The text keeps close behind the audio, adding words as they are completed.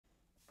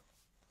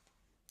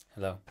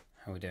Hello,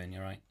 how are we doing? You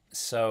alright?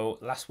 So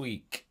last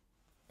week,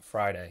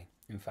 Friday,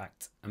 in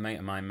fact, a mate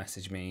of mine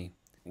messaged me,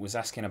 was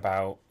asking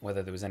about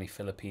whether there was any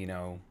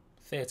Filipino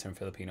theatre and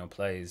Filipino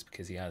plays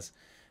because he has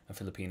a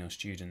Filipino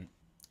student,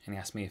 and he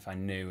asked me if I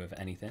knew of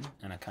anything,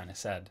 and I kind of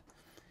said,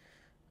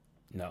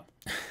 no.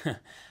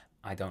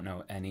 I don't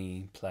know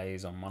any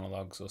plays or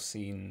monologues or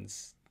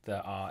scenes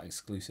that are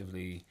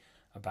exclusively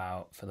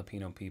about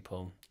Filipino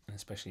people, and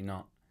especially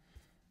not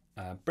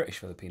British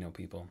Filipino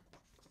people.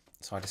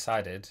 So I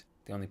decided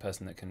the only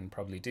person that can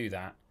probably do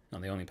that,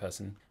 not the only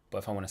person, but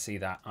if I want to see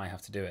that, I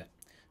have to do it.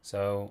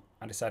 So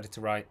I decided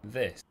to write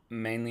this,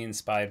 mainly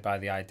inspired by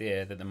the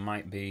idea that there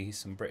might be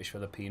some British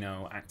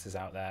Filipino actors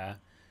out there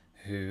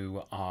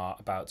who are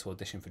about to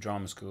audition for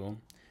drama school,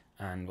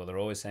 and what they're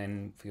always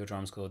saying for your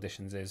drama school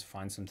auditions is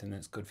find something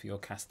that's good for your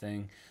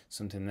casting,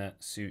 something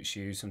that suits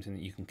you, something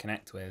that you can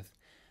connect with.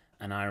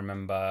 And I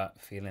remember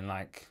feeling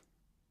like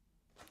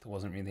there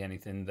wasn't really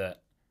anything that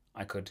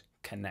I could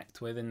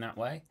connect with in that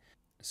way.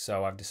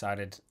 So I've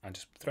decided I'll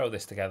just throw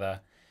this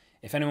together.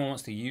 If anyone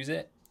wants to use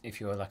it,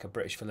 if you're like a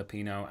British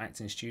Filipino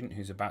acting student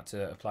who's about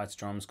to apply to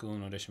drama school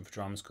and audition for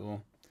drama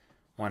school,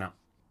 why not?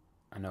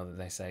 I know that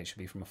they say it should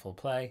be from a full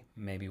play.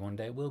 Maybe one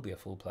day it will be a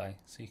full play,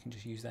 so you can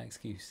just use that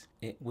excuse.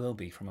 It will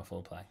be from a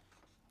full play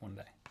one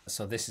day.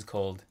 So this is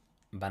called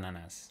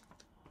Bananas.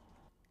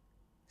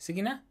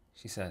 Sige na,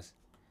 she says.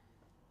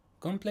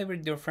 Go and play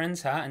with your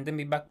friends, ha, and then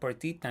be back for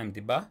tea time,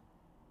 diba?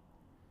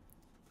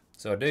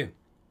 So I do.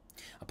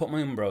 I put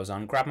my umbros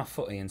on, grab my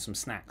footy and some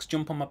snacks,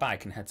 jump on my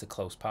bike and head to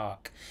Close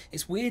Park.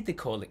 It's weird they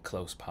call it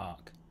Close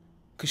Park,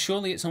 because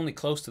surely it's only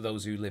close to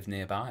those who live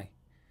nearby.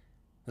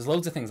 There's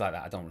loads of things like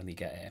that I don't really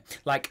get here.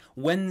 Like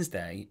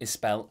Wednesday is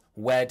spelt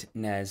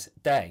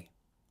Wednesday,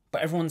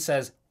 but everyone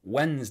says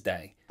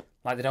Wednesday,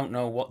 like they don't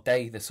know what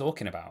day they're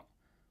talking about.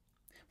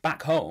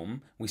 Back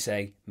home we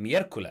say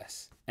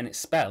miércoles, and it's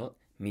spelt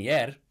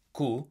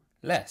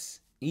miércoles.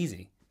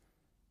 Easy.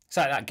 It's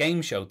like that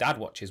game show Dad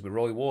watches with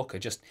Roy Walker,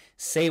 just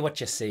say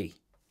what you see.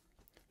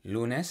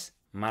 Lunes,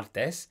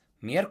 martes,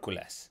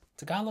 miércoles.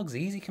 Tagalog's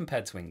easy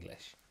compared to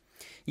English.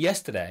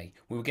 Yesterday,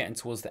 we were getting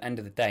towards the end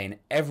of the day and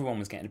everyone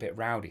was getting a bit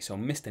rowdy, so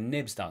Mr.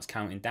 Nib starts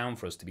counting down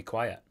for us to be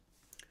quiet.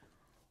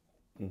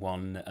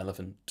 1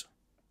 elephant,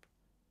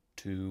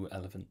 2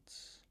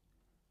 elephants,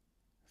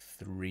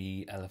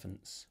 3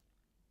 elephants.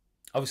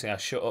 Obviously, I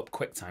shut up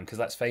quick time because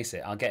let's face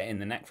it, I'll get it in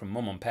the neck from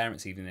Mum on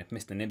parents' evening if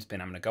Mr. Nib's been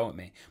having a go at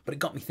me. But it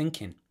got me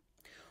thinking.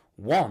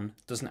 1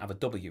 doesn't have a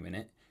W in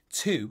it.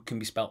 2 can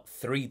be spelt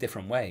 3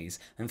 different ways.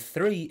 And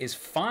 3 is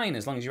fine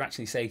as long as you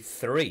actually say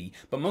 3.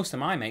 But most of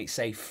my mates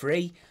say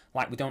free,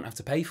 like we don't have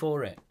to pay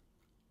for it.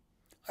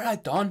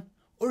 Alright, Don,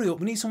 hurry up,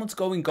 we need someone to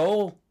go in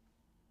goal.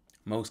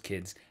 Most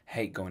kids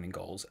hate going in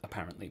goals,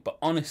 apparently. But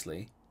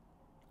honestly,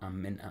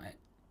 I'm mint at it.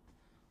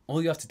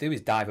 All you have to do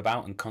is dive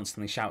about and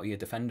constantly shout at your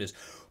defenders,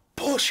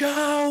 push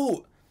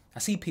out! I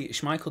see Peter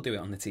Schmeichel do it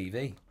on the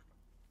TV.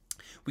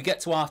 We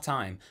get to half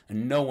time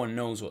and no one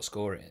knows what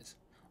score it is.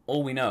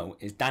 All we know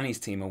is Danny's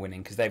team are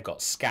winning because they've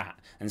got Scat,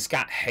 and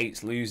Scat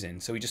hates losing,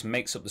 so he just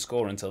makes up the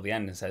score until the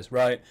end and says,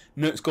 right,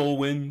 next goal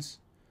wins.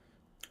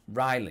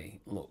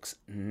 Riley looks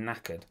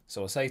knackered,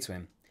 so I say to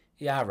him,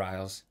 yeah,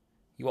 Riles,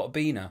 you want a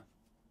beaner?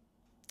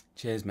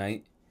 Cheers,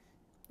 mate.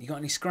 You got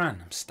any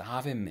scran? I'm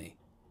starving, me.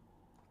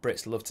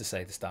 Brits love to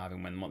say they're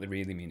starving when what they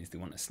really mean is they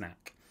want a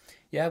snack.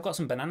 Yeah, I've got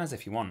some bananas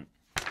if you want.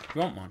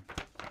 You want one?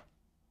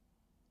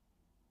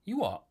 You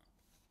what?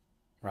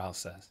 Riles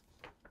says.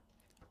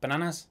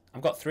 Bananas?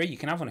 I've got 3. You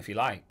can have one if you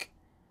like.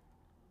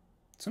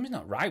 Something's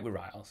not right with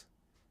Riles.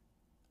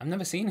 I've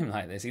never seen him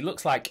like this. He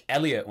looks like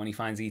Elliot when he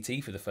finds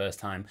E.T. for the first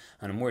time,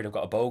 and I'm worried I've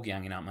got a bogey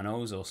hanging out my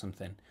nose or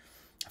something.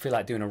 I feel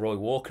like doing a Roy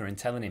Walker and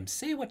telling him,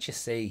 say what you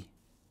see.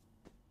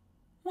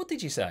 What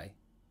did you say?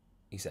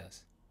 He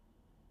says.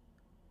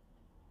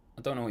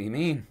 I don't know what you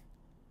mean.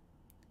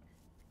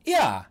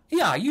 Yeah,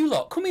 you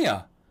lot, come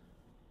here.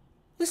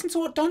 Listen to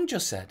what Don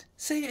just said.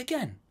 Say it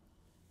again.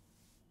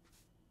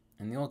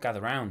 And they all gather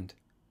round.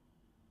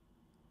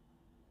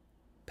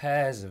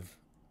 Pairs of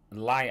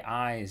light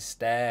eyes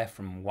stare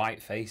from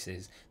white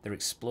faces. They're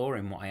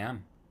exploring what I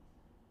am.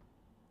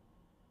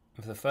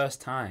 And for the first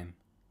time,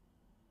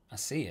 I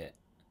see it.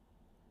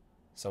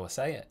 So I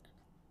say it.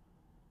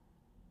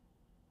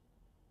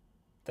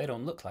 They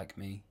don't look like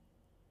me.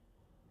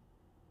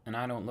 And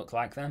I don't look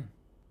like them.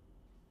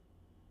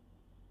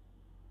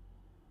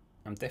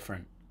 I'm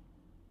different.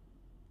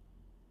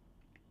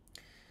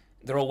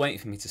 They're all waiting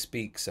for me to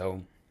speak,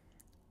 so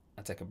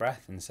I take a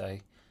breath and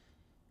say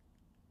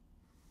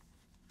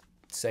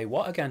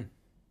what again?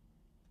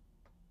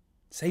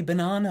 Say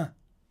banana.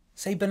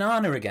 Say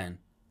banana again.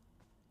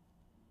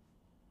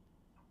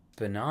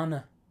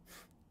 Banana.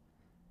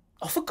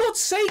 Oh, for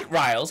God's sake,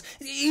 Riles.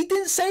 He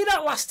didn't say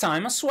that last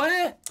time, I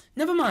swear.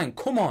 Never mind,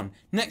 come on.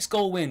 Next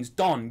goal wins.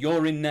 Don,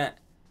 you're in net.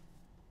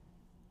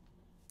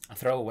 I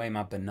throw away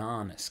my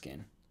banana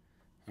skin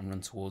and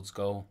run towards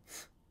goal.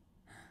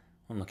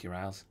 Unlucky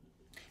Riles.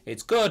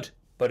 It's good,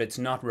 but it's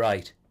not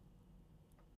right.